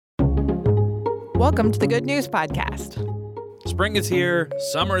Welcome to the Good News Podcast. Spring is here,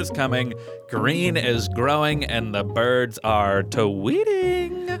 summer is coming, green is growing, and the birds are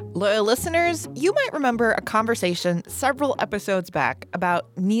tweeting. Loyal listeners, you might remember a conversation several episodes back about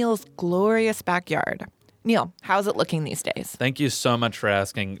Neil's glorious backyard. Neil, how's it looking these days? Thank you so much for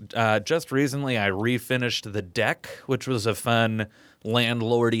asking. Just recently, I refinished the deck, which was a fun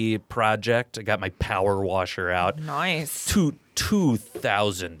landlordy project. I got my power washer out. Nice.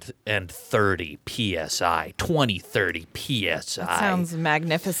 2030 PSI, 2030 PSI. That sounds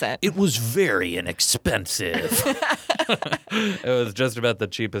magnificent. It was very inexpensive. It was just about the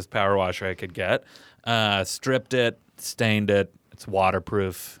cheapest power washer I could get. Stripped it, stained it. It's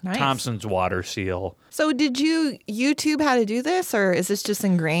waterproof. Nice. Thompson's water seal. So did you YouTube how to do this, or is this just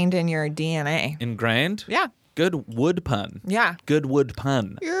ingrained in your DNA? Ingrained? Yeah. Good wood pun. Yeah. Good wood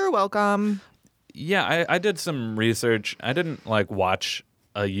pun. You're welcome. Yeah, I did some research. I didn't watch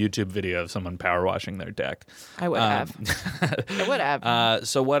a YouTube video of someone power washing their deck. I would have. I would have.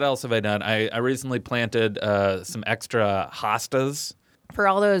 So what else have I done? I recently planted some extra hostas. For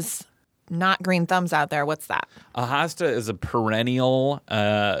all those not green thumbs out there, what's that? A hosta is a perennial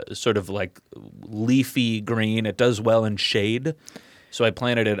sort of like leafy green. It does well in shade. So I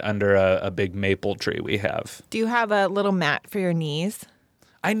planted it under a big maple tree we have. Do you have a little mat for your knees?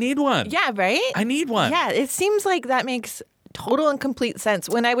 I need one. Yeah, right? I need one. Yeah, it seems like that makes total and complete sense.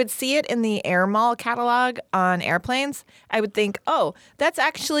 When I would see it in the Air Mall catalog on airplanes, I would think, oh, that's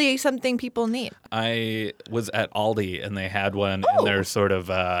actually something people need. I was at Aldi and they had one in their sort of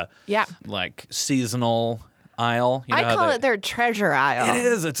like seasonal aisle. You know I call it their treasure aisle. It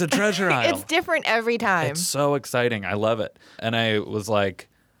is. It's a treasure aisle. It's different every time. It's so exciting. I love it. And I was like,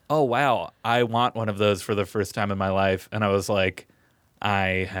 oh, wow, I want one of those for the first time in my life. And I was like,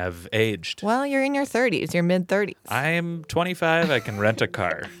 I have aged. Well, you're in your 30s, your mid-30s. I am 25. I can rent a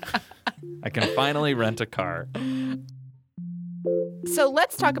car. I can finally rent a car. So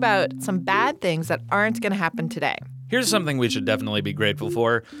let's talk about some bad things that aren't going to happen today. Here's something we should definitely be grateful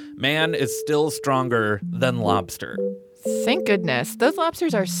for. Man is still stronger than lobster. Thank goodness. Those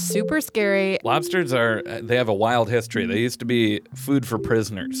lobsters are super scary. Lobsters they have a wild history. They used to be food for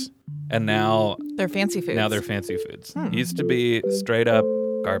prisoners. And now they're fancy foods. Now they're fancy foods. Used to be straight up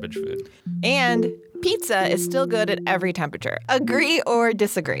garbage food. And pizza is still good at every temperature. Agree or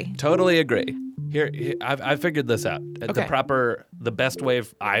disagree? Totally agree. Here I've figured this out. Okay. The best way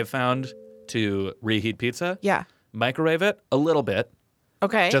I've found to reheat pizza. Yeah. Microwave it a little bit.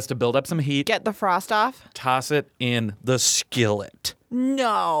 Okay. Just to build up some heat. Get the frost off. Toss it in the skillet.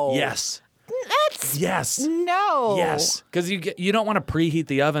 No. Yes. Yes. No. Yes. Because you don't want to preheat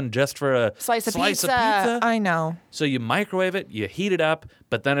the oven just for a slice of pizza. I know. So you microwave it, you heat it up,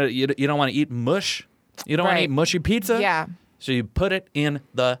 but then you don't want to eat mush. You don't want to eat mushy pizza. Yeah. So you put it in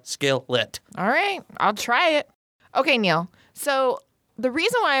the skillet. All right. I'll try it. Okay, Neil. So the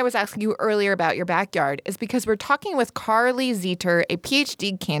reason why I was asking you earlier about your backyard is because we're talking with Carly Zeter, a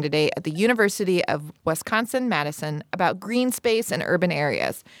PhD candidate at the University of Wisconsin-Madison, about green space and urban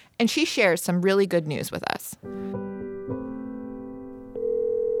areas. And she shares some really good news with us.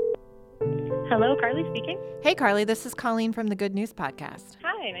 Hello, Carly speaking. Hey, Carly. This is Colleen from the Good News Podcast.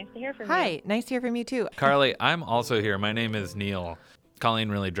 Hi, nice to hear from you. Hi. Nice to hear from you, too. Carly, I'm also here. My name is Neil. Colleen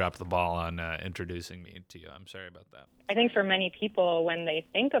really dropped the ball on introducing me to you. I'm sorry about that. I think for many people, when they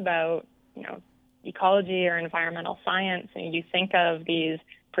think about, ecology or environmental science, and you think of these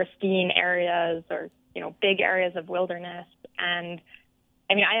pristine areas or, big areas of wilderness. And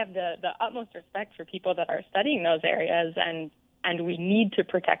I mean, I have the utmost respect for people that are studying those areas, and we need to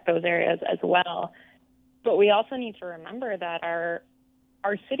protect those areas as well. But we also need to remember that our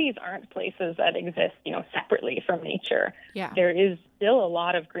cities aren't places that exist, separately from nature. Yeah. There is still a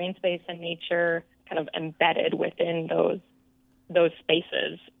lot of green space and nature kind of embedded within those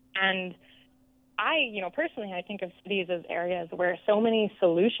spaces. And I, personally, I think of cities as areas where so many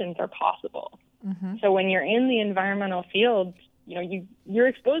solutions are possible. Mm-hmm. So when you're in the environmental field, you're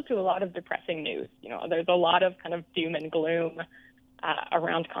exposed to a lot of depressing news. There's a lot of kind of doom and gloom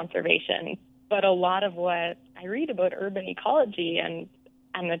around conservation. But a lot of what I read about urban ecology and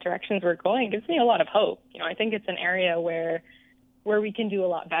the directions we're going gives me a lot of hope. I think it's an area where we can do a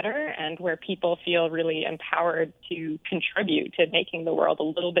lot better and where people feel really empowered to contribute to making the world a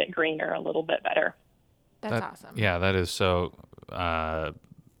little bit greener, a little bit better. That's awesome. Yeah, that is so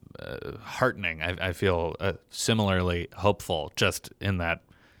heartening. I feel similarly hopeful just in that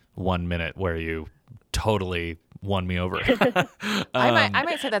 1 minute where you totally won me over. I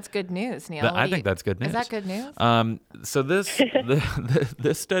might say that's good news, Neil. I think that's good news. Is that good news? So this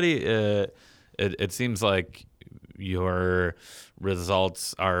study, it seems like your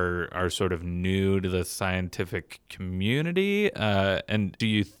results are sort of new to the scientific community. And do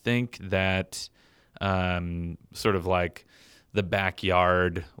you think that sort of like the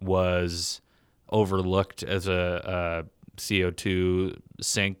backyard was overlooked as a CO2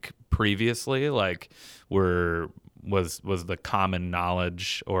 sink previously? Like, was the common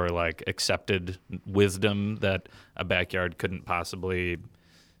knowledge or like accepted wisdom that a backyard couldn't possibly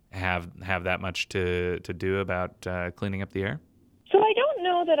have that much to do about cleaning up the air? So I don't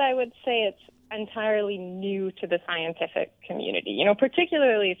know that I would say it's entirely new to the scientific community.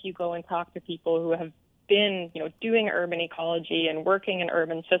 Particularly if you go and talk to people who have been, doing urban ecology and working in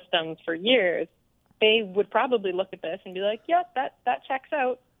urban systems for years, they would probably look at this and be like, yep, that checks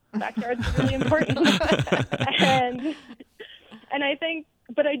out. Backyards are really important. and I think,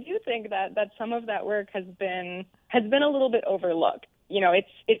 but I do think that some of that work has been a little bit overlooked.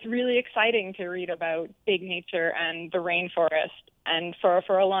 It's really exciting to read about big nature and the rainforest. And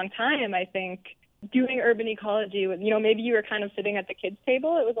for a long time, I think doing urban ecology was, maybe you were kind of sitting at the kids'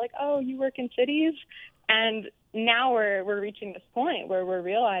 table. It was like, oh, you work in cities. And now we're reaching this point where we're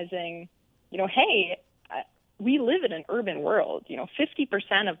realizing, hey, we live in an urban world.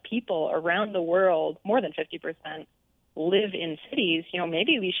 50% of people around the world, more than 50%, live in cities.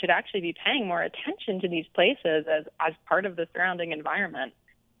 Maybe we should actually be paying more attention to these places as part of the surrounding environment.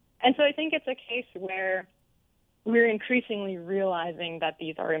 And so I think it's a case where we're increasingly realizing that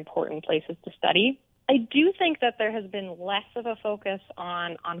these are important places to study. I do think that there has been less of a focus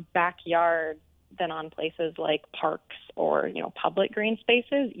on backyards than on places like parks or, public green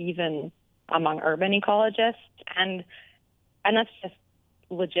spaces, even among urban ecologists. And that's just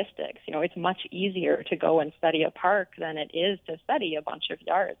logistics. It's much easier to go and study a park than it is to study a bunch of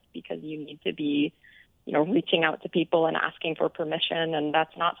yards, because you need to be, reaching out to people and asking for permission, and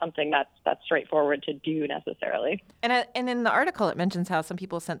that's not something that's straightforward to do necessarily. And in the article, it mentions how some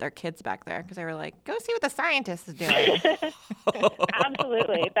people sent their kids back there because they were like, "Go see what the scientist is doing."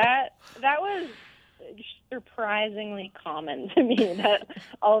 Absolutely, that was surprisingly common to me, that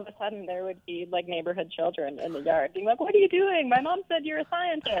all of a sudden there would be like neighborhood children in the yard being like, "What are you doing? My mom said you're a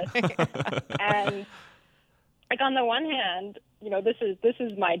scientist." And like, on the one hand, this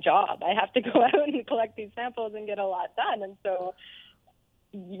is my job. I have to go out and collect these samples and get a lot done. And so,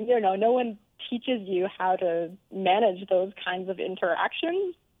 no one teaches you how to manage those kinds of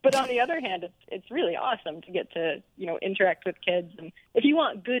interactions. But on the other hand, it's really awesome to get to, interact with kids. And if you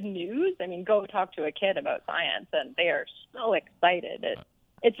want good news, go talk to a kid about science, and they are so excited.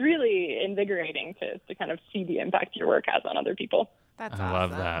 It's really invigorating to kind of see the impact your work has on other people. That's I awesome.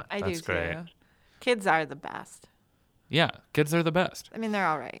 love that. I That's do great. too. Kids are the best. Yeah, kids are the best. They're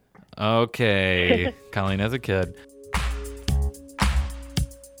all right. Okay, Colleen as a kid.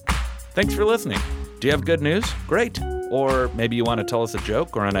 Thanks for listening. Do you have good news? Great. Or maybe you want to tell us a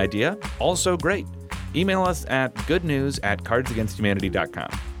joke or an idea? Also great. Email us at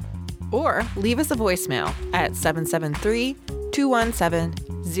goodnews@cardsagainsthumanity.com. Or leave us a voicemail at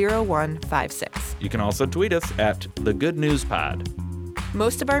 773-217-0156. You can also tweet us at The Good News Pod.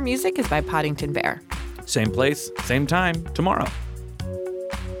 Most of our music is by Poddington Bear. Same place, same time, tomorrow.